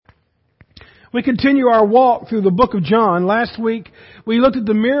We continue our walk through the book of John. Last week, we looked at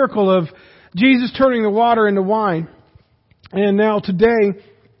the miracle of Jesus turning the water into wine. And now today,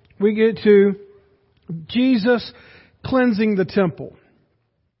 we get to Jesus cleansing the temple.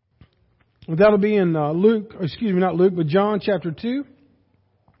 That'll be in John chapter 2.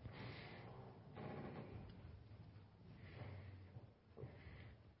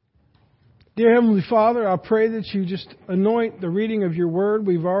 Dear Heavenly Father, I pray that you just anoint the reading of your word.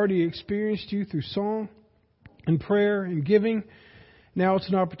 We've already experienced you through song and prayer and giving. Now it's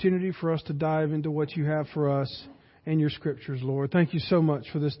an opportunity for us to dive into what you have for us and your scriptures, Lord. Thank you so much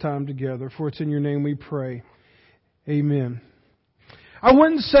for this time together, for it's in your name we pray. Amen. I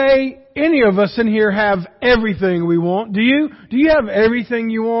wouldn't say any of us in here have everything we want. Do you? Do you have everything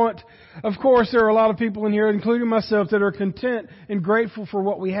you want? Of course, there are a lot of people in here, including myself, that are content and grateful for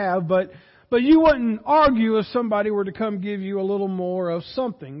what we have, but you wouldn't argue if somebody were to come give you a little more of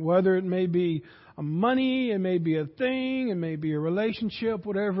something, whether it may be a money, it may be a thing, it may be a relationship,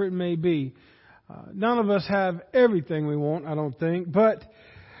 whatever it may be. None of us have everything we want, I don't think, but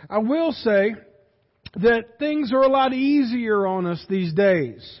I will say that things are a lot easier on us these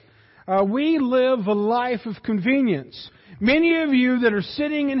days. We live a life of convenience. Many of you that are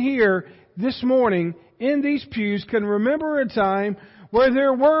sitting in here this morning in these pews can remember a time where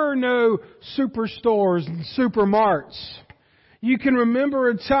there were no superstores and supermarts. You can remember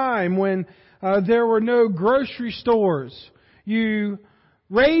a time when there were no grocery stores. You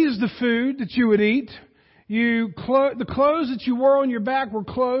raised the food that you would eat. The clothes that you wore on your back were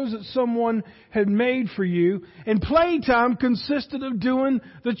clothes that someone had made for you. And playtime consisted of doing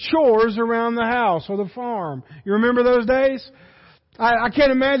the chores around the house or the farm. You remember those days? I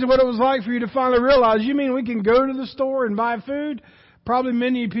can't imagine what it was like for you to finally realize, you mean we can go to the store and buy food? Probably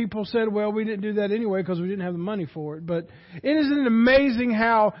many people said, well, we didn't do that anyway because we didn't have the money for it. But isn't it amazing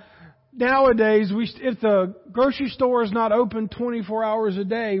how nowadays, if the grocery store is not open 24 hours a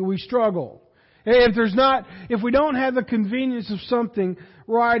day, we struggle. If we don't have the convenience of something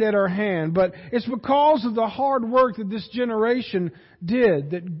right at our hand. But it's because of the hard work that this generation did,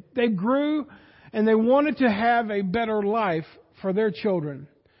 that they grew and they wanted to have a better life for their children,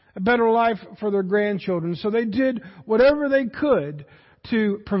 a better life for their grandchildren. So they did whatever they could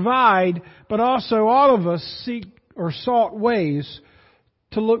to provide, but also all of us sought ways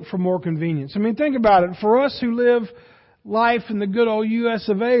to look for more convenience. I mean, think about it. For us who live life in the good old US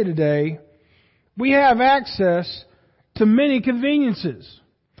of A today, we have access to many conveniences.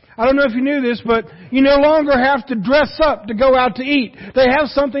 I don't know if you knew this, but you no longer have to dress up to go out to eat. They have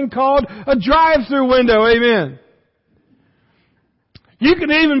something called a drive-through window. Amen. You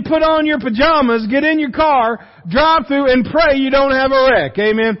can even put on your pajamas, get in your car, drive through, and pray you don't have a wreck.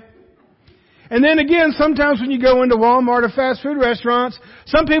 Amen. And then again, sometimes when you go into Walmart or fast food restaurants,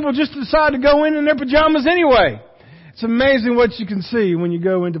 some people just decide to go in their pajamas anyway. It's amazing what you can see when you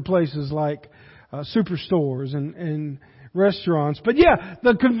go into places like superstores and restaurants. But yeah,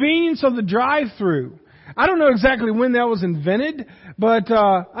 the convenience of the drive-through. I don't know exactly when that was invented, but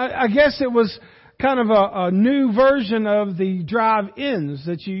I guess it was kind of a new version of the drive-ins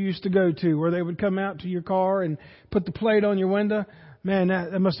that you used to go to, where they would come out to your car and put the plate on your window. Man,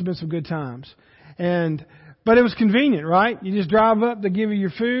 that must have been some good times. But it was convenient, right? You just drive up, they give you your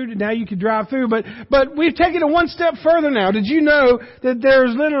food, and now you can drive through. But we've taken it one step further now. Did you know that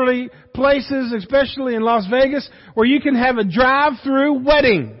there's literally places, especially in Las Vegas, where you can have a drive-through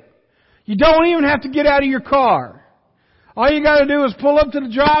wedding? You don't even have to get out of your car. All you got to do is pull up to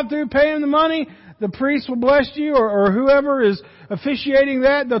the drive-through, pay them the money. The priest will bless you, or whoever is officiating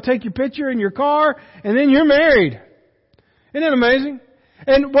that. They'll take your picture in your car, and then you're married. Isn't that amazing?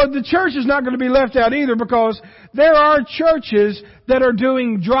 And the church is not going to be left out either, because there are churches that are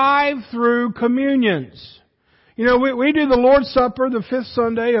doing drive-through communions. You know, we do the Lord's Supper the fifth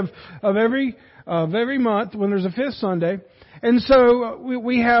Sunday of every month when there's a fifth Sunday, and so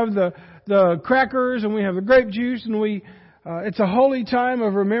we have the crackers and we have the grape juice, and it's a holy time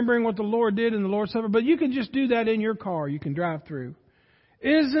of remembering what the Lord did in the Lord's Supper. But you can just do that in your car. You can drive through.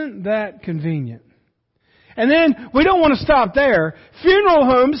 Isn't that convenient? And then we don't want to stop there. Funeral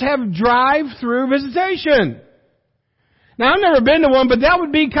homes have drive-through visitation. Now, I've never been to one, but that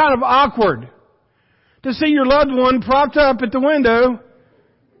would be kind of awkward to see your loved one propped up at the window,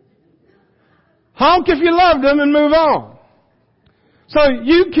 honk if you loved them, and move on. So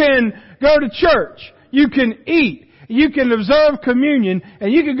you can go to church, you can eat, you can observe communion,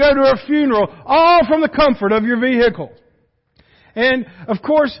 and you can go to a funeral, all from the comfort of your vehicle. And, of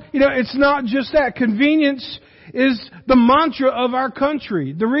course, it's not just that. Convenience is the mantra of our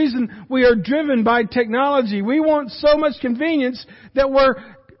country. The reason we are driven by technology. We want so much convenience that we're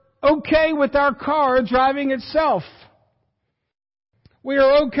okay with our car driving itself. We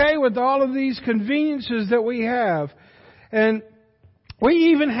are okay with all of these conveniences that we have. And we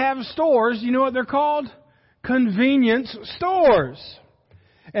even have stores, you know what they're called? Convenience stores.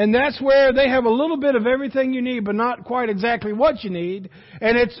 And that's where they have a little bit of everything you need, but not quite exactly what you need.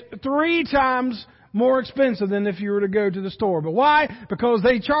 And it's 3 times more expensive than if you were to go to the store. But why? Because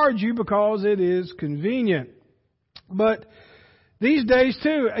they charge you because it is convenient. But these days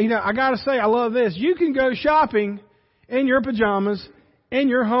too, I gotta say, I love this. You can go shopping in your pajamas in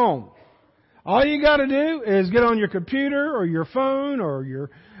your home. All you gotta do is get on your computer or your phone or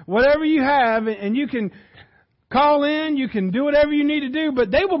your whatever you have, and you can call in, you can do whatever you need to do,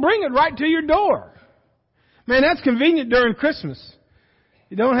 but they will bring it right to your door. Man, that's convenient during Christmas.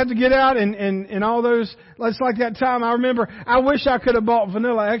 You don't have to get out and all those, it's like that time I remember, I wish I could have bought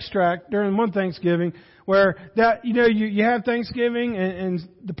vanilla extract during one Thanksgiving where that, you have Thanksgiving and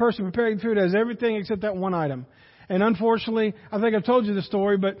the person preparing the food has everything except that one item. And unfortunately, I think I've told you the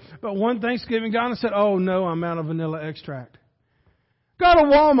story, but one Thanksgiving, Donna said, "Oh no, I'm out of vanilla extract." Go to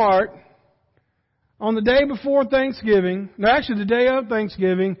Walmart on the day before Thanksgiving, no, actually the day of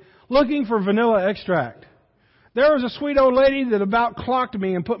Thanksgiving, looking for vanilla extract. There was a sweet old lady that about clocked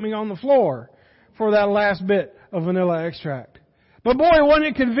me and put me on the floor for that last bit of vanilla extract. But boy, wasn't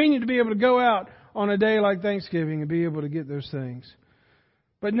it convenient to be able to go out on a day like Thanksgiving and be able to get those things.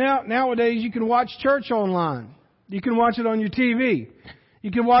 But nowadays you can watch church online. You can watch it on your TV.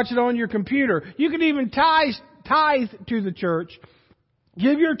 You can watch it on your computer. You can even tithe to the church.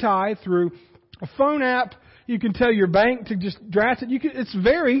 Give your tithe through a phone app. You can tell your bank to just draft it. It's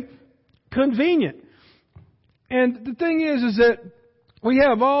very convenient. And the thing is that we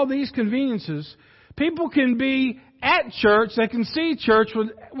have all these conveniences. People can be at church. They can see church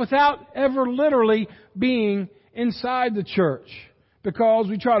without ever literally being inside the church because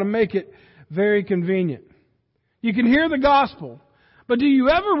we try to make it very convenient. You can hear the gospel, but do you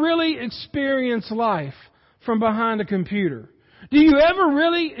ever really experience life from behind a computer? Do you ever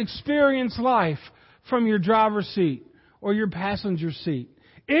really experience life from your driver's seat or your passenger seat?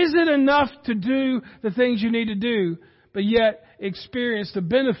 Is it enough to do the things you need to do, but yet experience the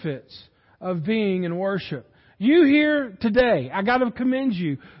benefits of being in worship? You here today, I got to commend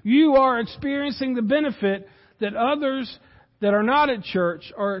you. You are experiencing the benefit that others that are not at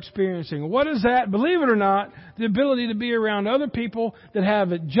church are experiencing. What is that? Believe it or not, the ability to be around other people that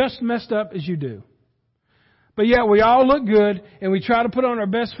have it just messed up as you do. But yet we all look good and we try to put on our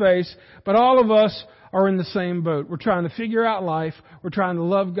best face, but all of us are in the same boat. We're trying to figure out life. We're trying to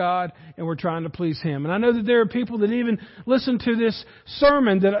love God and we're trying to please Him. And I know that there are people that even listen to this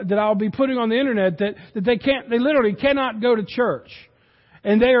sermon that I'll be putting on the internet that they literally cannot go to church.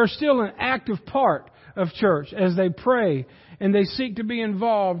 And they are still an active part of church as they pray and they seek to be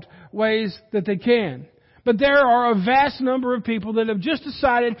involved ways that they can. But there are a vast number of people that have just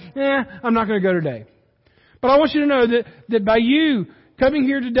decided, I'm not going to go today. But I want you to know that by you coming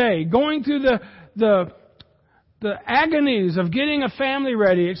here today, going through the agonies of getting a family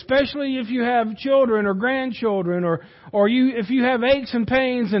ready, especially if you have children or grandchildren, or if you have aches and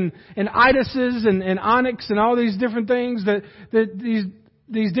pains and itises and onyx and all these different things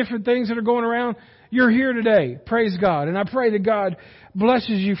these different things that are going around, you're here today. Praise God. And I pray that God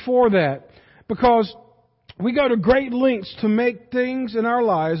blesses you for that, because we go to great lengths to make things in our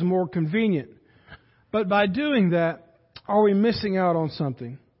lives more convenient. But by doing that, are we missing out on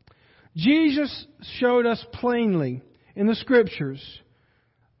something? Jesus showed us plainly in the Scriptures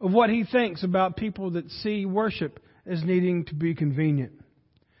of what He thinks about people that see worship as needing to be convenient.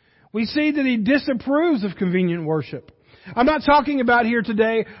 We see that He disapproves of convenient worship. I'm not talking about here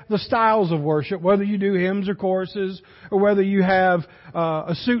today the styles of worship, whether you do hymns or choruses, or whether you have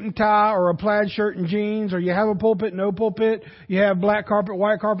a suit and tie or a plaid shirt and jeans, or you have a pulpit, no pulpit, you have black carpet,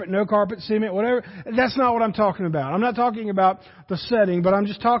 white carpet, no carpet, cement, whatever. That's not what I'm talking about. I'm not talking about the setting, but I'm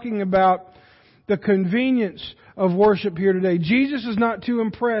just talking about the convenience of worship here today. Jesus is not too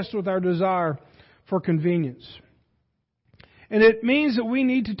impressed with our desire for convenience. And it means that we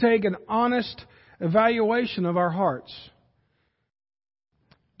need to take an honest evaluation of our hearts.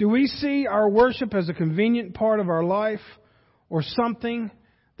 Do we see our worship as a convenient part of our life or something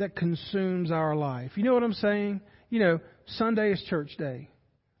that consumes our life? You know what I'm saying? Sunday is church day.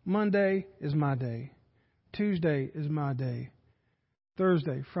 Monday is my day. Tuesday is my day.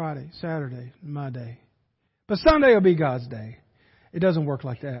 Thursday, Friday, Saturday, my day. But Sunday will be God's day. It doesn't work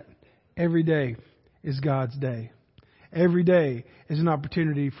like that. Every day is God's day. Every day is an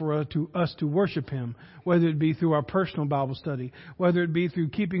opportunity for us to worship Him, whether it be through our personal Bible study, whether it be through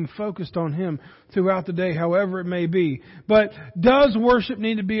keeping focused on Him throughout the day, however it may be. But does worship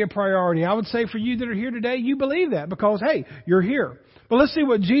need to be a priority? I would say for you that are here today, you believe that because, hey, you're here. But let's see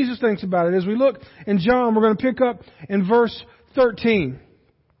what Jesus thinks about it. As we look in John, we're going to pick up in verse 13.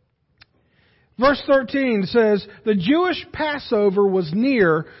 Verse 13 says, the Jewish Passover was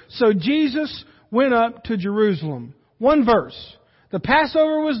near, so Jesus went up to Jerusalem. One verse. The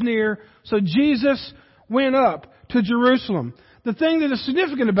Passover was near, so Jesus went up to Jerusalem. The thing that is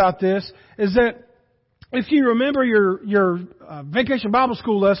significant about this is that if you remember your vacation Bible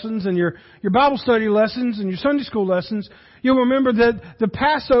school lessons and your Bible study lessons and your Sunday school lessons, you'll remember that the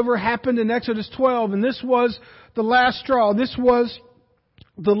Passover happened in Exodus 12, and this was the last straw. This was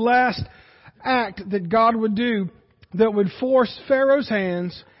the last act that God would do that would force Pharaoh's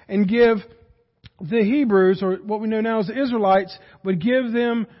hands and give the Hebrews, or what we know now as the Israelites, would give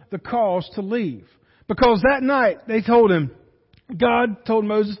them the cause to leave. Because that night they told him, God told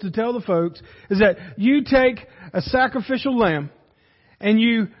Moses to tell the folks, is that you take a sacrificial lamb and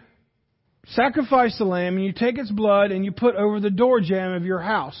you sacrifice the lamb and you take its blood and you put over the door jamb of your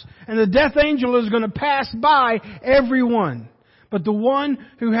house. And the death angel is going to pass by everyone. But the one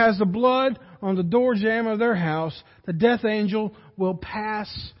who has the blood on the door jamb of their house, the death angel will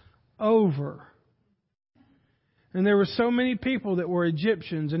pass over. And there were so many people that were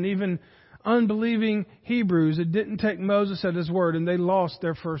Egyptians and even unbelieving Hebrews that didn't take Moses at his word, and they lost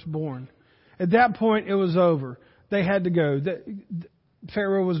their firstborn. At that point, it was over. They had to go.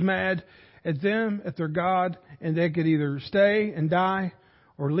 Pharaoh was mad at them, at their God, and they could either stay and die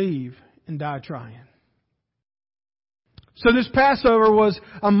or leave and die trying. So this Passover was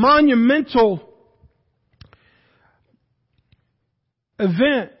a monumental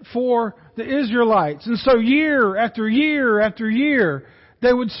event for the Israelites. And so year after year after year,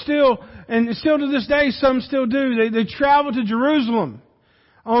 they would still, and still to this day, some still do, they travel to Jerusalem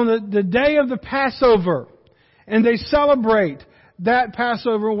on the day of the Passover, and they celebrate that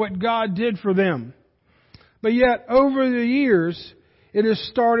Passover, what God did for them. But yet, over the years, it has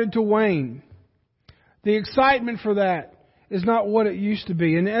started to wane. The excitement for that is not what it used to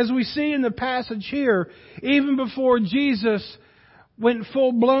be. And as we see in the passage here, even before Jesus went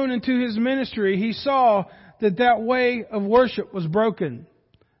full-blown into His ministry, He saw that way of worship was broken.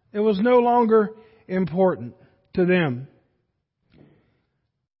 It was no longer important to them.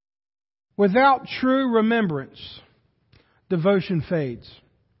 Without true remembrance, devotion fades.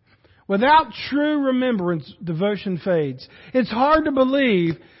 Without true remembrance, devotion fades. It's hard to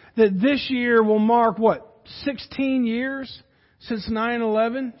believe that this year will mark, 16 years since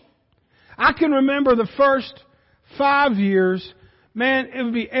 9/11? I can remember the first 5 years. Man, it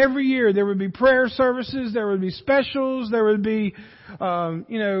would be every year. There would be prayer services. There would be specials. There would be,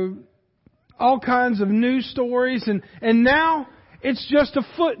 all kinds of news stories. And now it's just a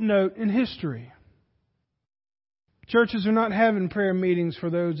footnote in history. Churches are not having prayer meetings for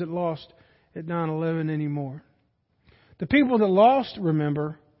those that lost at 9/11 anymore. The people that lost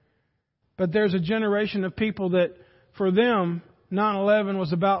remember, but there's a generation of people that, for them, 9/11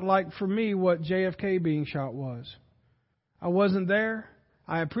 was about like for me what JFK being shot was. I wasn't there.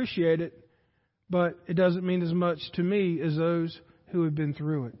 I appreciate it. But it doesn't mean as much to me as those who have been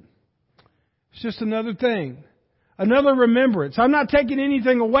through it. It's just another thing. Another remembrance. I'm not taking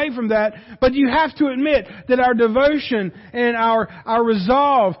anything away from that, but you have to admit that our devotion and our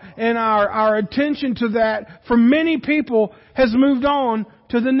resolve and our attention to that for many people has moved on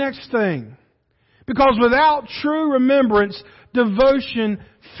to the next thing. Because without true remembrance, devotion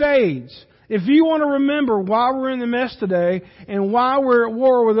fades. If you want to remember why we're in the mess today and why we're at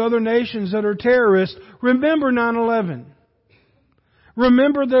war with other nations that are terrorists, remember 9/11.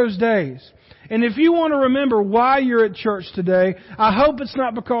 Remember those days. And if you want to remember why you're at church today, I hope it's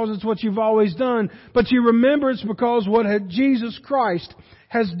not because it's what you've always done, but you remember it's because what Jesus Christ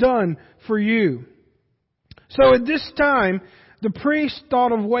has done for you. So at this time, the priest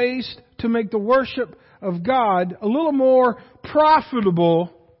thought of ways to make the worship of God a little more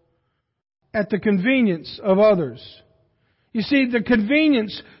profitable at the convenience of others. You see, the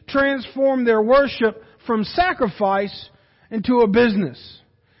convenience transformed their worship from sacrifice into a business.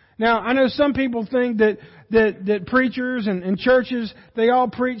 Now, I know some people think that preachers and churches, they all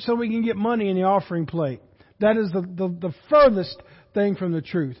preach so we can get money in the offering plate. That is the furthest thing from the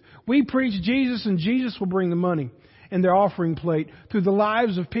truth. We preach Jesus, and Jesus will bring the money in their offering plate through the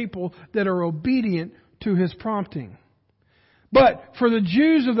lives of people that are obedient to His prompting. But for the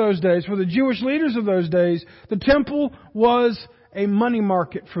Jews of those days, for the Jewish leaders of those days, the temple was a money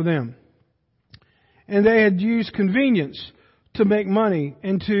market for them. And they had used convenience to make money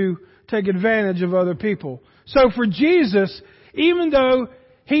and to take advantage of other people. So for Jesus, even though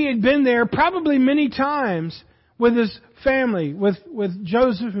He had been there probably many times with His family, with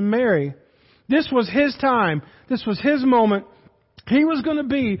Joseph and Mary, this was His time. This was His moment. He was going to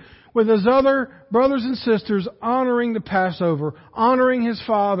be with His other brothers and sisters honoring the Passover, honoring His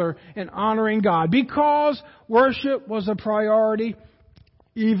Father, and honoring God. Because worship was a priority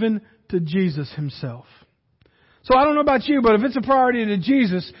even to Jesus Himself. So I don't know about you, but if it's a priority to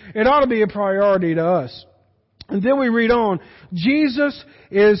Jesus, it ought to be a priority to us. And then we read on. Jesus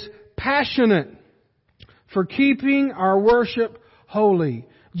is passionate for keeping our worship holy.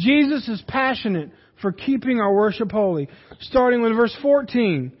 Jesus is passionate for keeping our worship holy. Starting with verse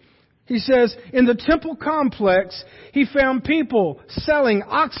 14. He says, in the temple complex, He found people selling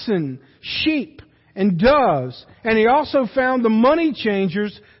oxen, sheep, and doves. And He also found the money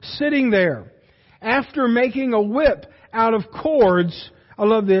changers sitting there. After making a whip out of cords, I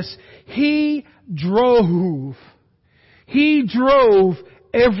love this, He drove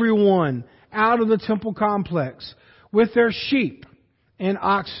everyone out of the temple complex with their sheep and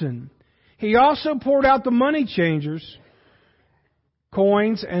oxen. He also poured out the money changers'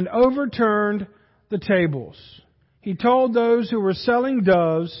 coins and overturned the tables. He told those who were selling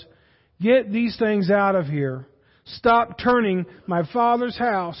doves, get these things out of here. Stop turning my Father's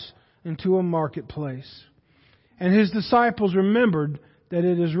house into a marketplace. And His disciples remembered that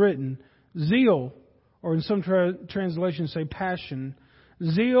it is written, zeal, or in some translations say passion,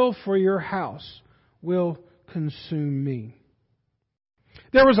 zeal for your house will consume me.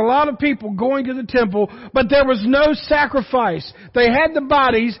 There was a lot of people going to the temple, but there was no sacrifice. They had the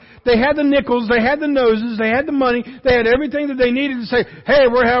bodies, they had the nickels, they had the noses, they had the money, they had everything that they needed to say, hey,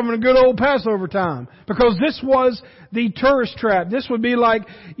 we're having a good old Passover time. Because this was the tourist trap. This would be like,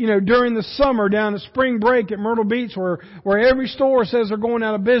 during the summer down at spring break at Myrtle Beach where every store says they're going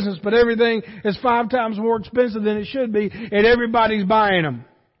out of business, but everything is 5 times more expensive than it should be, and everybody's buying them.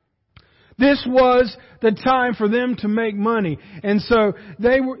 This was the time for them to make money. And so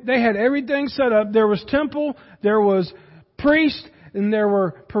they had everything set up. There was temple, there was priest, and there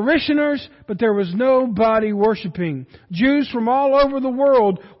were parishioners, but there was nobody worshiping. Jews from all over the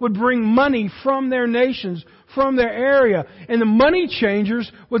world would bring money from their nations, from their area. And the money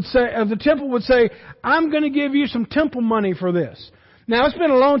changers of the temple would say, I'm going to give you some temple money for this. Now, it's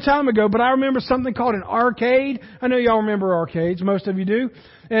been a long time ago, but I remember something called an arcade. I know y'all remember arcades. Most of you do.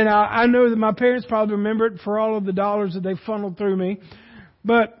 And I know that my parents probably remember it for all of the dollars that they funneled through me.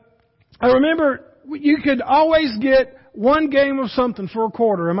 But I remember you could always get one game of something for a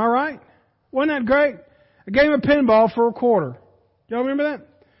quarter. Am I right? Wasn't that great? A game of pinball for a quarter. Y'all remember that?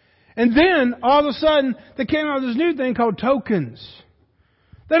 And then, all of a sudden, they came out with this new thing called tokens.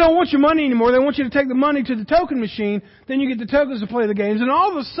 They don't want your money anymore. They want you to take the money to the token machine. Then you get the tokens to play the games. And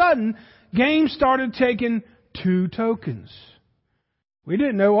all of a sudden, games started taking 2 tokens. We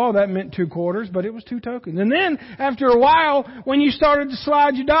didn't know all that meant 2 quarters, but it was 2 tokens. And then, after a while, when you started to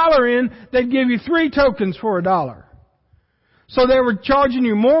slide your dollar in, they'd give you 3 tokens for $1. So they were charging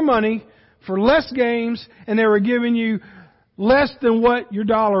you more money for less games, and they were giving you less than what your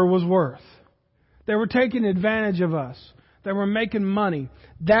dollar was worth. They were taking advantage of us. They were making money.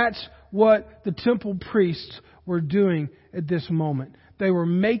 That's what the temple priests were doing at this moment. They were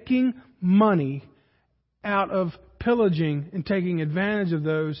making money out of pillaging and taking advantage of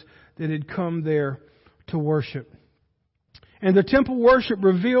those that had come there to worship. And the temple worship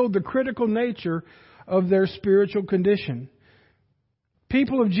revealed the critical nature of their spiritual condition.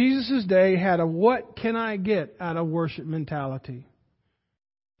 People of Jesus' day had a what can I get out of worship mentality.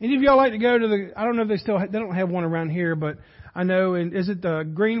 Any of y'all like to go to I don't know if they don't have one around here, but I know, is it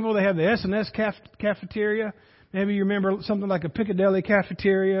Greenville? They have the S&S cafeteria. Maybe you remember something like a Piccadilly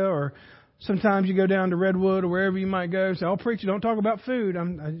cafeteria, or sometimes you go down to Redwood or wherever you might go. Say, oh, preacher, don't talk about food.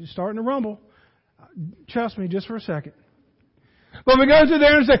 I'm starting to rumble. Trust me just for a second. But we go through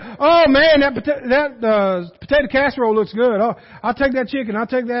there and say, oh man, that potato casserole looks good. Oh, I'll take that chicken. I'll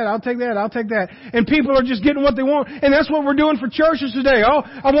take that. I'll take that. I'll take that. And people are just getting what they want. And that's what we're doing for churches today. Oh,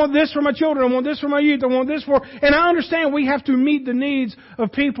 I want this for my children. I want this for my youth. I want this for... And I understand we have to meet the needs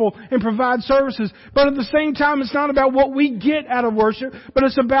of people and provide services. But at the same time, it's not about what we get out of worship, but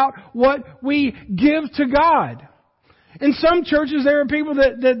it's about what we give to God. In some churches, there are people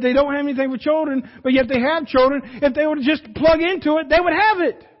that they don't have anything for children, but yet they have children. If they would just plug into it, they would have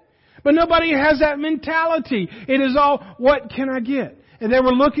it. But nobody has that mentality. It is all, what can I get? And they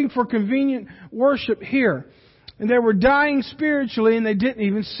were looking for convenient worship here. And they were dying spiritually, and they didn't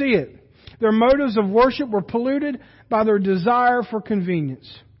even see it. Their motives of worship were polluted by their desire for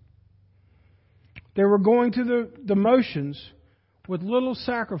convenience. They were going through the motions with little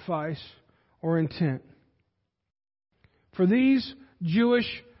sacrifice or intent. For these Jewish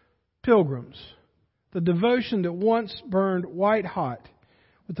pilgrims, the devotion that once burned white hot,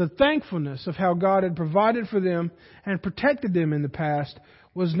 with the thankfulness of how God had provided for them and protected them in the past,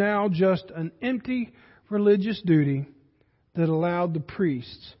 was now just an empty religious duty that allowed the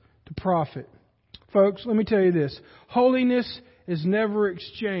priests to profit. Folks, let me tell you this. Holiness is never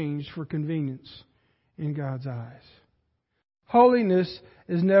exchanged for convenience in God's eyes. Holiness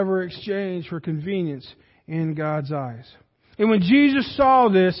is never exchanged for convenience in God's eyes. And when Jesus saw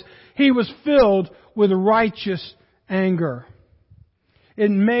this, He was filled with righteous anger. It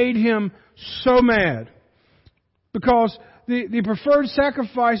made Him so mad. Because the preferred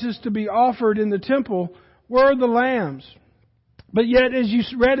sacrifices to be offered in the temple were the lambs. But yet, as you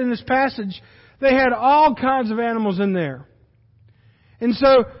read in this passage, they had all kinds of animals in there. And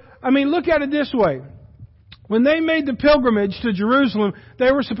so, look at it this way. When they made the pilgrimage to Jerusalem,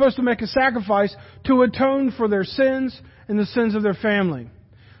 they were supposed to make a sacrifice to atone for their sins and the sins of their family.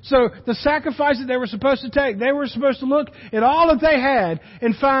 So the sacrifice that they were supposed to take, they were supposed to look at all that they had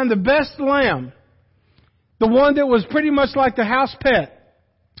and find the best lamb, the one that was pretty much like the house pet,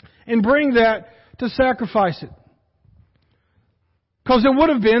 and bring that to sacrifice it. Because it would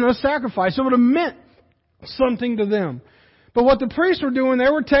have been a sacrifice. It would have meant something to them. But what the priests were doing, they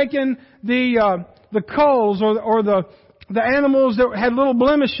were taking the culls or the animals that had little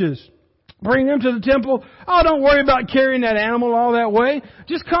blemishes, bring them to the temple. Oh, don't worry about carrying that animal all that way.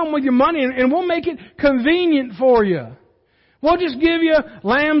 Just come with your money and we'll make it convenient for you. We'll just give you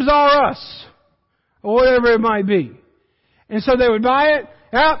lambs are us, or whatever it might be. And so they would buy it.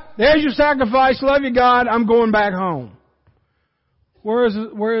 Yep, there's your sacrifice. Love you, God. I'm going back home. Where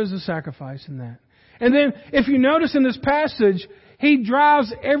is the sacrifice in that? And then, if you notice in this passage, He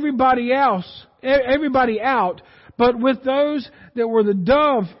drives everybody out, but with those that were the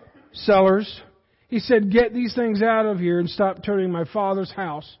dove sellers, He said, get these things out of here and stop turning my Father's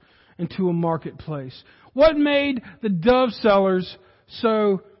house into a marketplace. What made the dove sellers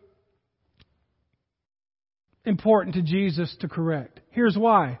so important to Jesus to correct? Here's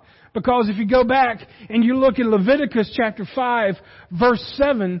why. Because if you go back and you look at Leviticus chapter 5, verse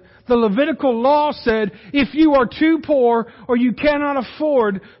 7, the Levitical law said, if you are too poor or you cannot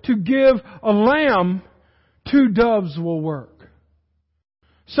afford to give a lamb, 2 doves will work.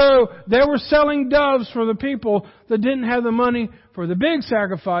 So they were selling doves for the people that didn't have the money for the big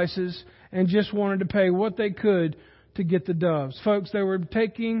sacrifices and just wanted to pay what they could to get the doves. Folks, they were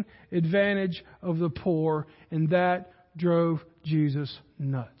taking advantage of the poor, and that drove Jesus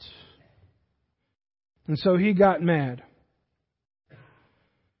nuts. And so He got mad.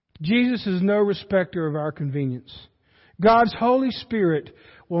 Jesus is no respecter of our convenience. God's Holy Spirit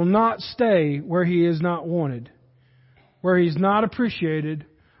will not stay where He is not wanted, where He's not appreciated,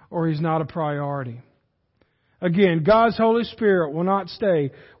 or He's not a priority. Again, God's Holy Spirit will not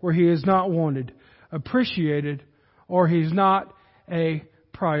stay where He is not wanted, appreciated, or He's not a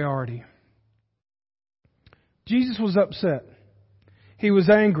priority. Jesus was upset. He was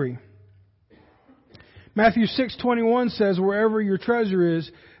angry. Matthew 6:21 says, wherever your treasure is,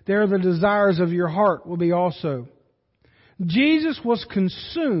 there the desires of your heart will be also. Jesus was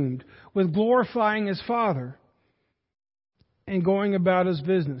consumed with glorifying His Father and going about His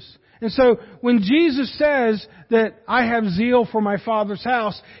business. And so when Jesus says that I have zeal for my Father's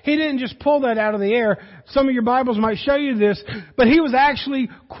house, He didn't just pull that out of the air. Some of your Bibles might show you this, but He was actually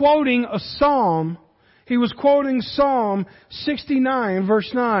quoting a psalm. He was quoting Psalm 69, verse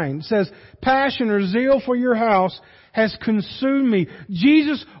 9. It says, passion or zeal for your house has consumed me.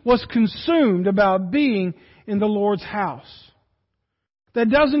 Jesus was consumed about being in the Lord's house. That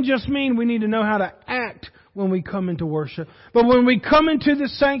doesn't just mean we need to know how to act when we come into worship. But when we come into the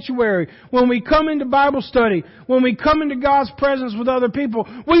sanctuary, when we come into Bible study, when we come into God's presence with other people,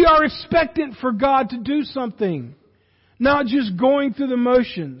 we are expectant for God to do something. Not just going through the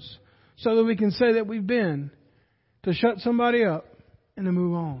motions so that we can say that we've been, to shut somebody up and to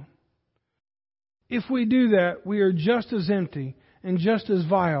move on. If we do that, we are just as empty and just as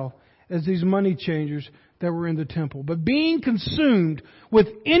vile as these money changers that were in the temple. But being consumed with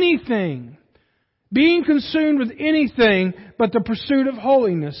anything but the pursuit of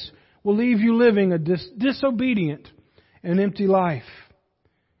holiness will leave you living a disobedient and empty life.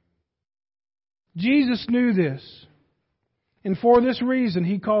 Jesus knew this. And for this reason,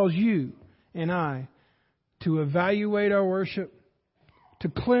 He calls you and I to evaluate our worship, to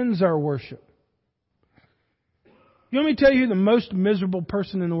cleanse our worship. You want me to tell you who the most miserable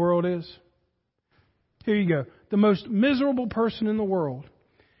person in the world is? Here you go. The most miserable person in the world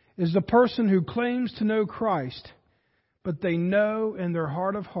is the person who claims to know Christ, but they know in their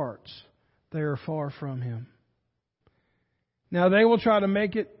heart of hearts they are far from Him. Now, they will try to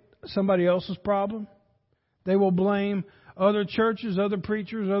make it somebody else's problem. They will blame other churches, other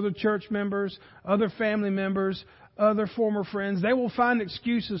preachers, other church members, other family members, other former friends. They will find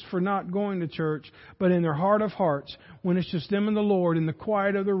excuses for not going to church, but in their heart of hearts, when it's just them and the Lord in the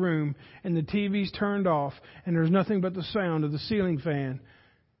quiet of the room and the TV's turned off and there's nothing but the sound of the ceiling fan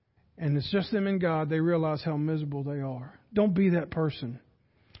and it's just them and God, they realize how miserable they are. Don't be that person.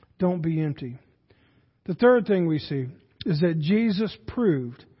 Don't be empty. The third thing we see is that Jesus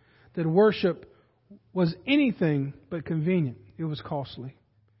proved that worship was anything but convenient. It was costly.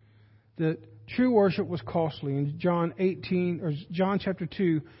 That true worship was costly. In John chapter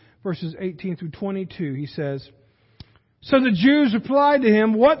 2, verses 18 through 22, he says, "So the Jews replied to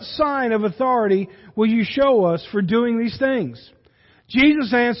him, 'What sign of authority will you show us for doing these things?'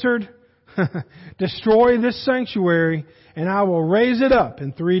 Jesus answered, 'Destroy this sanctuary, and I will raise it up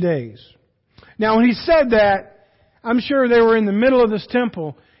in 3 days.'" Now, when he said that, I'm sure they were in the middle of this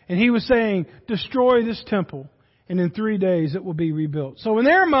temple, and he was saying, destroy this temple, and in 3 days it will be rebuilt. So in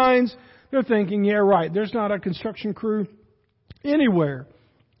their minds, they're thinking, yeah, right, there's not a construction crew anywhere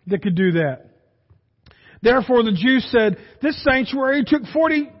that could do that. Therefore the Jews said, "This sanctuary took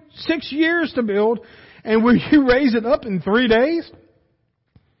 46 years to build, and will you raise it up in 3 days?"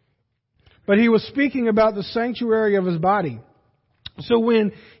 But he was speaking about the sanctuary of his body. So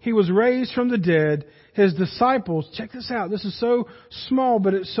when he was raised from the dead, his disciples, check this out, this is so small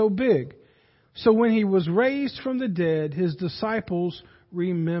but it's so big. So when he was raised from the dead, his disciples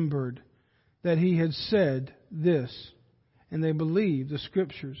remembered that he had said this, and they believed the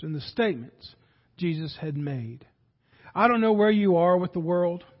scriptures and the statements Jesus had made. I don't know where you are with the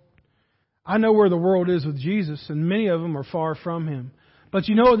world. I know where the world is with Jesus, and many of them are far from Him. But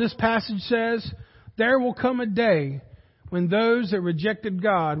you know what this passage says? There will come a day when those that rejected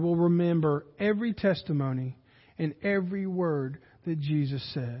God will remember every testimony and every word that Jesus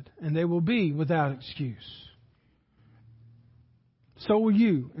said, and they will be without excuse. So will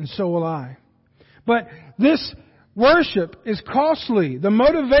you, and so will I. But this worship is costly. The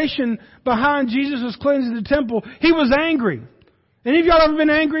motivation behind Jesus' cleansing the temple, He was angry. Any of y'all ever been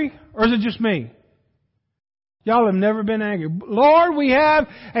angry? Or is it just me? Y'all have never been angry. Lord, we have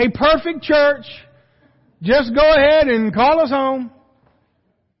a perfect church. Just go ahead and call us home.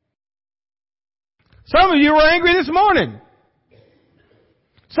 Some of you were angry this morning.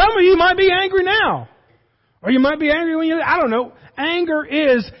 Some of you might be angry now. Or you might be angry when I don't know. Anger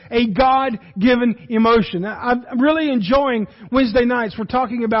is a God-given emotion. I'm really enjoying Wednesday nights. We're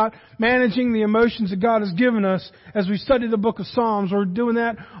talking about managing the emotions that God has given us as we study the book of Psalms. We're doing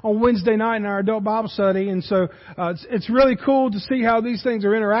that on Wednesday night in our adult Bible study. And so it's really cool to see how these things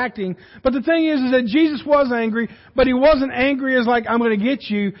are interacting. But the thing is that Jesus was angry, but He wasn't angry as like, I'm going to get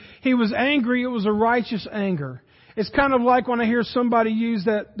you. He was angry. It was a righteous anger. It's kind of like when I hear somebody use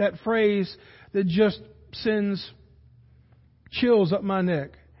that phrase that just sends chills up my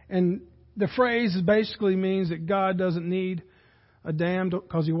neck. And the phrase basically means that God doesn't need a dam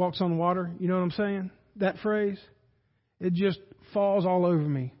because He walks on water. You know what I'm saying? That phrase. It just falls all over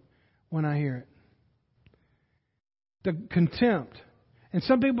me when I hear it. The contempt. And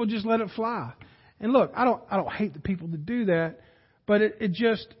some people just let it fly. And look, I don't hate the people that do that, but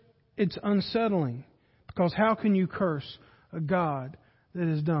it's unsettling. Because how can you curse a God that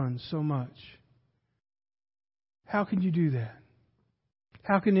has done so much? How can you do that?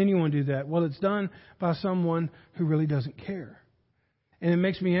 How can anyone do that? Well, it's done by someone who really doesn't care. And it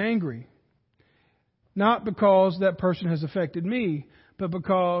makes me angry. Not because that person has affected me, but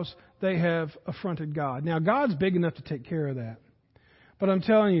because they have affronted God. Now, God's big enough to take care of that. But I'm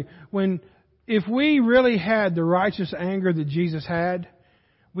telling you, if we really had the righteous anger that Jesus had,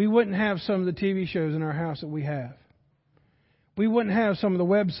 we wouldn't have some of the TV shows in our house that we have. We wouldn't have some of the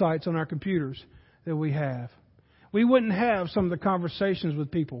websites on our computers that we have. We wouldn't have some of the conversations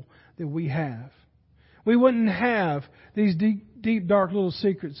with people that we have. We wouldn't have these deep, dark little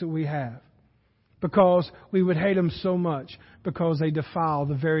secrets that we have. Because we would hate them so much because they defile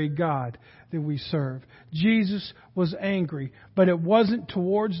the very God that we serve. Jesus was angry, but it wasn't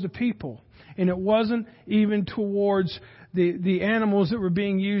towards the people. And it wasn't even towards the animals that were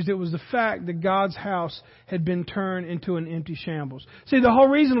being used. It was the fact that God's house had been turned into an empty shambles. See, the whole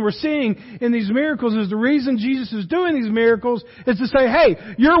reason we're seeing in these miracles is the reason Jesus is doing these miracles is to say, hey,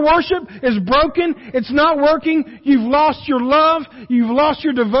 your worship is broken. It's not working. You've lost your love. You've lost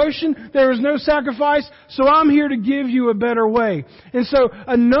your devotion. There is no sacrifice. So I'm here to give you a better way. And so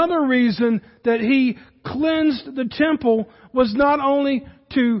another reason that He cleansed the temple was not only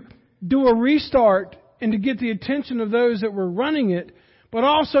to do a restart and to get the attention of those that were running it, but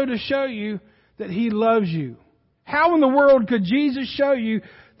also to show you that He loves you. How in the world could Jesus show you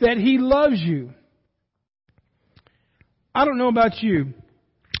that He loves you? I don't know about you,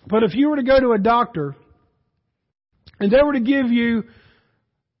 but if you were to go to a doctor and they were to give you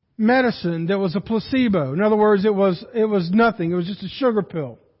medicine that was a placebo, in other words, it was nothing, it was just a sugar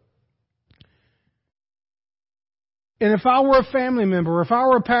pill. And if I were a family member, or if I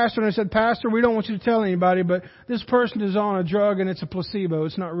were a pastor and I said, Pastor, we don't want you to tell anybody, but this person is on a drug and it's a placebo,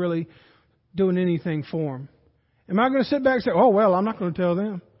 it's not really doing anything for them. Am I going to sit back and say, oh, well, I'm not going to tell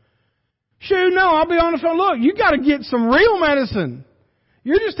them? Shoot, no, I'll be on the phone. Look, you got to get some real medicine.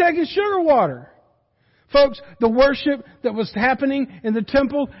 You're just taking sugar water. Folks, the worship that was happening in the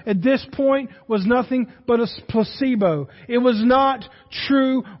temple at this point was nothing but a placebo. It was not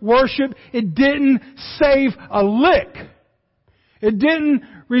true worship. It didn't save a lick. It didn't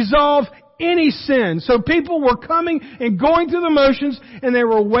resolve any sin. So people were coming and going through the motions and they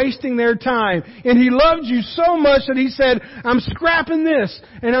were wasting their time. And He loved you so much that He said, I'm scrapping this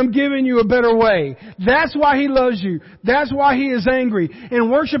and I'm giving you a better way. That's why He loves you. That's why He is angry.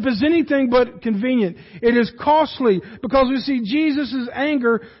 And worship is anything but convenient. It is costly because we see Jesus'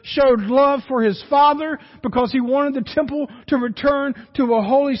 anger showed love for His Father because He wanted the temple to return to a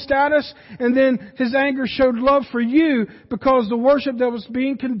holy status. And then His anger showed love for you because the worship that was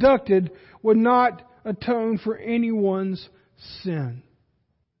being conducted would not atone for anyone's sin.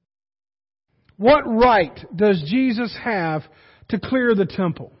 What right does Jesus have to clear the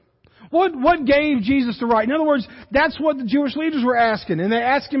temple? What gave Jesus the right? In other words, that's what the Jewish leaders were asking. And they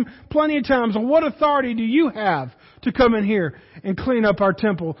asked Him plenty of times, well, what authority do you have to come in here and clean up our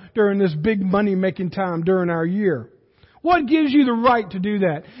temple during this big money-making time during our year? What gives you the right to do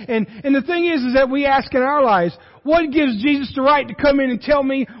that? And the thing is that we ask in our lives, what gives Jesus the right to come in and tell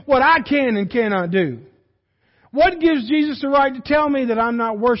me what I can and cannot do? What gives Jesus the right to tell me that I'm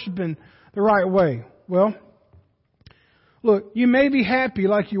not worshiping the right way? Well, look, you may be happy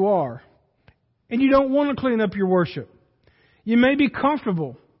like you are, and you don't want to clean up your worship. You may be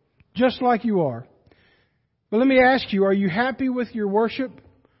comfortable just like you are. But let me ask you, are you happy with your worship?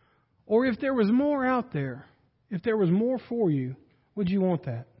 Or if there was more out there, if there was more for you, would you want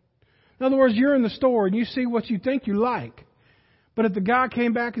that? In other words, you're in the store and you see what you think you like. But if the guy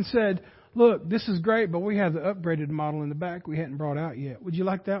came back and said, look, this is great, but we have the upgraded model in the back we hadn't brought out yet. Would you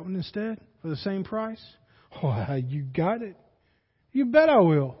like that one instead for the same price? Oh, you got it. You bet I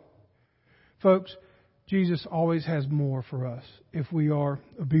will. Folks, Jesus always has more for us if we are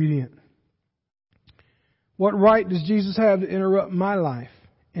obedient. What right does Jesus have to interrupt my life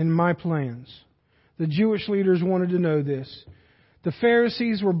and my plans? The Jewish leaders wanted to know this. The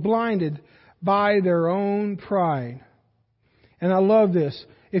Pharisees were blinded by their own pride. And I love this.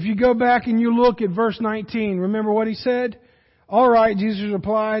 If you go back and you look at verse 19, remember what He said? All right, Jesus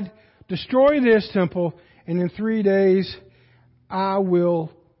replied, destroy this temple, and in 3 days I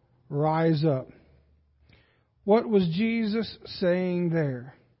will rise up. What was Jesus saying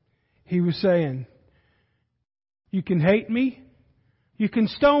there? He was saying, you can hate me, you can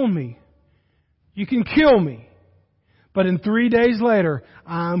stone me, you can kill me, but in 3 days later,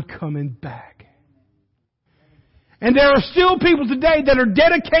 I'm coming back. And there are still people today that are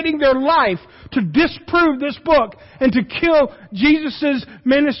dedicating their life to disprove this book and to kill Jesus'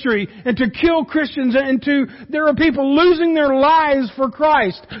 ministry and to kill Christians there are people losing their lives for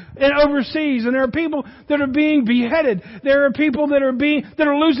Christ and overseas, and there are people that are being beheaded. There are people that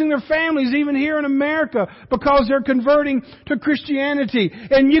are losing their families even here in America because they're converting to Christianity.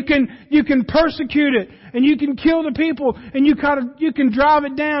 And you can persecute it and you can kill the people and you can drive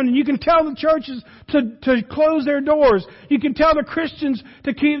it down and you can tell the churches to close their doors. You can tell the Christians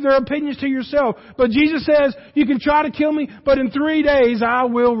to keep their opinions to yourself. But Jesus says, you can try to kill me, but in 3 days I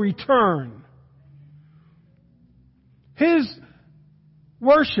will return. His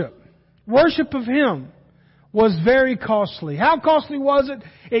worship of Him was very costly. How costly was it?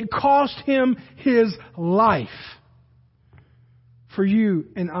 It cost Him His life for you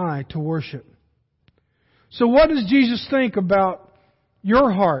and I to worship. So what does Jesus think about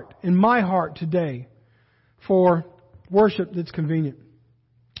your heart and my heart today for worship that's convenient?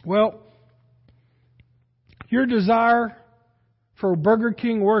 Well, your desire for Burger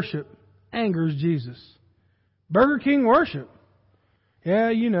King worship angers Jesus. Burger King worship. Yeah,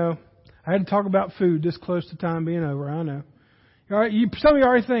 you know. I had to talk about food this close to time being over. I know. All right, some of you are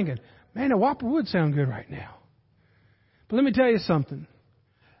already thinking, man, a Whopper would sound good right now. But let me tell you something.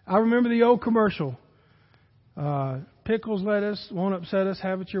 I remember the old commercial. Pickles, lettuce, won't upset us,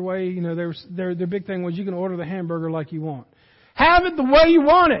 have it your way. You know, their big thing was you can order the hamburger like you want. Have it the way you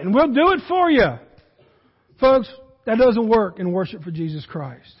want it, and we'll do it for you. Folks, that doesn't work in worship for Jesus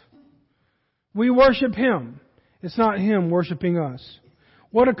Christ. We worship Him. It's not Him worshiping us.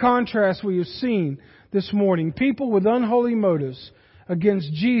 What a contrast we have seen this morning. People with unholy motives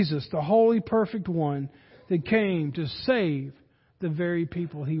against Jesus, the holy, perfect one that came to save the very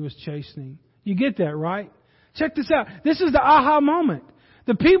people He was chastening. You get that, right? Check this out. This is the aha moment.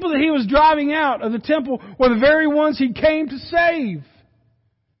 The people that He was driving out of the temple were the very ones He came to save.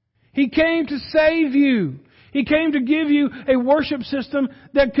 He came to save you. He came to give you a worship system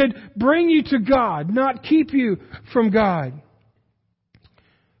that could bring you to God, not keep you from God.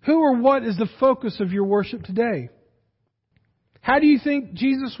 Who or what is the focus of your worship today? How do you think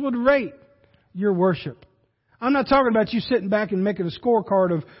Jesus would rate your worship? I'm not talking about you sitting back and making a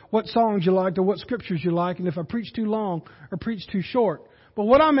scorecard of what songs you liked or what scriptures you like and if I preach too long or preach too short. But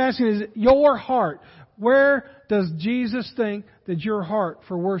what I'm asking is your heart. Where does Jesus think that your heart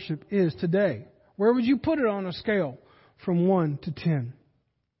for worship is today? Where would you put it on a scale from 1 to 10?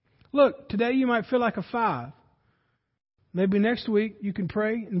 Look, today you might feel like a 5. Maybe next week you can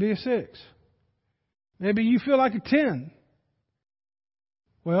pray and be a 6. Maybe you feel like a 10.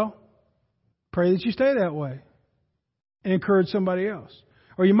 Well, pray that you stay that way and encourage somebody else.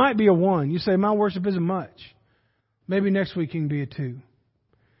 Or you might be a 1. You say, my worship isn't much. Maybe next week you can be a 2.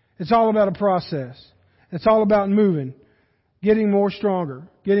 It's all about a process. It's all about moving, getting more stronger,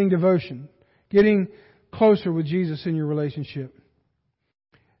 getting devotion, getting closer with Jesus in your relationship.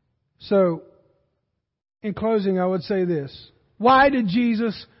 So, in closing, I would say this. Why did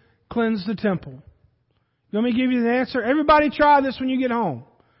Jesus cleanse the temple? You want me to give you the answer? Everybody try this when you get home.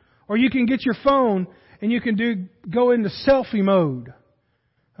 Or you can get your phone and you can go into selfie mode.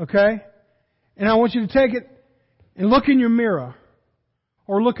 Okay? And I want you to take it and look in your mirror.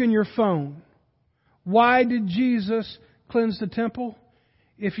 Or look in your phone. Why did Jesus cleanse the temple?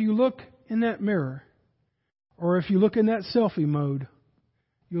 If you look in that mirror, or if you look in that selfie mode,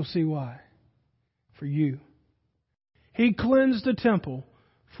 you'll see why. For you. He cleansed the temple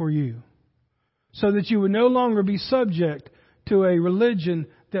for you. So that you would no longer be subject to a religion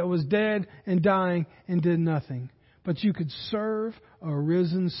that was dead and dying and did nothing. But you could serve a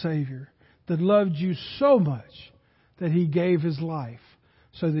risen Savior that loved you so much that He gave His life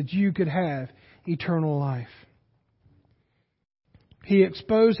so that you could have eternal life. He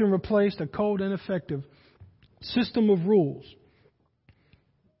exposed and replaced a cold, ineffective system of rules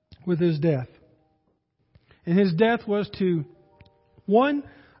with His death. And His death was to, 1,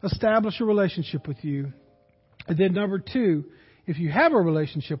 establish a relationship with you. And then number 2, if you have a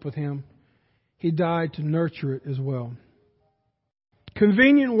relationship with Him, He died to nurture it as well.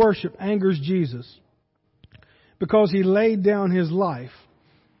 Convenient worship angers Jesus because He laid down His life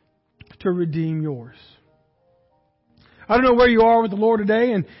to redeem yours. I don't know where you are with the Lord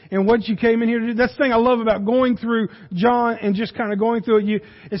today and what you came in here to do. That's the thing I love about going through John and just kind of going through it.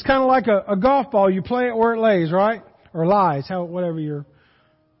 It's kind of like a golf ball. You play it where it lays, right? Or lies.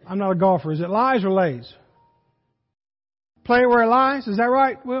 I'm not a golfer. Is it lies or lays? Play it where it lies. Is that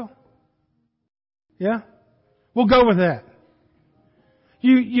right, Will? Yeah? We'll go with that.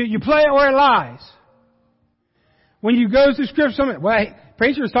 You play it where it lies. When you go through Scripture,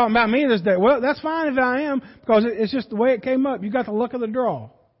 preacher was talking about me this day. Well, that's fine if I am, because it's just the way it came up. You got the luck of the draw.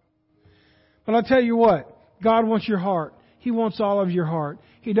 But I'll tell you what, God wants your heart. He wants all of your heart.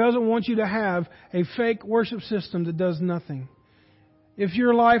 He doesn't want you to have a fake worship system that does nothing. If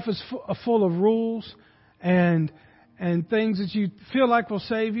your life is full of rules and things that you feel like will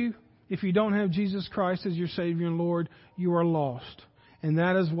save you, if you don't have Jesus Christ as your Savior and Lord, you are lost. And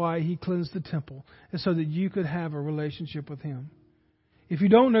that is why He cleansed the temple, and so that you could have a relationship with Him. If you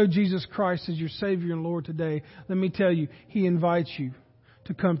don't know Jesus Christ as your Savior and Lord today, let me tell you, He invites you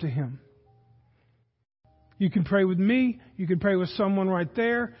to come to Him. You can pray with me. You can pray with someone right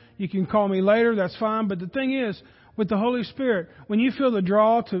there. You can call me later. That's fine. But the thing is, with the Holy Spirit, when you feel the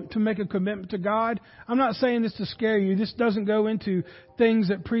draw to make a commitment to God, I'm not saying this to scare you. This doesn't go into things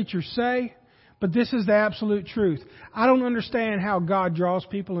that preachers say. But this is the absolute truth. I don't understand how God draws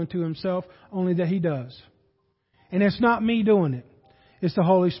people into Himself, only that He does. And it's not me doing it. It's the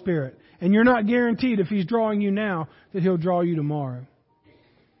Holy Spirit. And you're not guaranteed if He's drawing you now that He'll draw you tomorrow.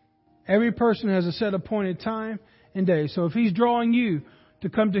 Every person has a set appointed time and day. So if He's drawing you to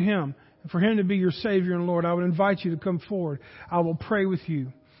come to Him, and for Him to be your Savior and Lord, I would invite you to come forward. I will pray with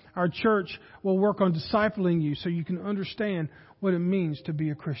you. Our church will work on discipling you so you can understand what it means to be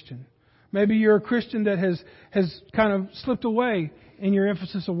a Christian. Maybe you're a Christian that has kind of slipped away in your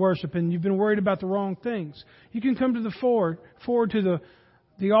emphasis of worship and you've been worried about the wrong things. You can come to the forward to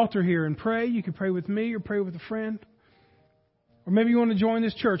the altar here and pray. You can pray with me or pray with a friend. Or maybe you want to join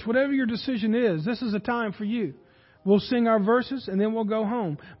this church. Whatever your decision is, this is a time for you. We'll sing our verses and then we'll go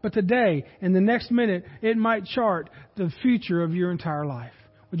home. But today, in the next minute, it might chart the future of your entire life.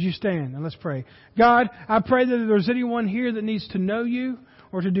 Would you stand and let's pray. God, I pray that if there's anyone here that needs to know you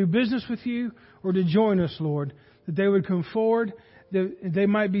or to do business with you or to join us, Lord, that they would come forward. They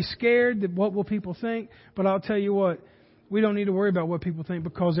might be scared that what will people think. But I'll tell you what, we don't need to worry about what people think,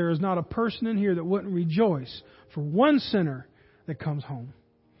 because there is not a person in here that wouldn't rejoice for one sinner that comes home.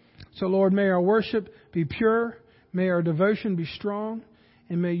 So Lord, may our worship be pure. May our devotion be strong.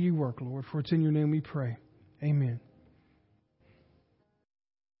 And may you work, Lord. For it's in your name we pray. Amen.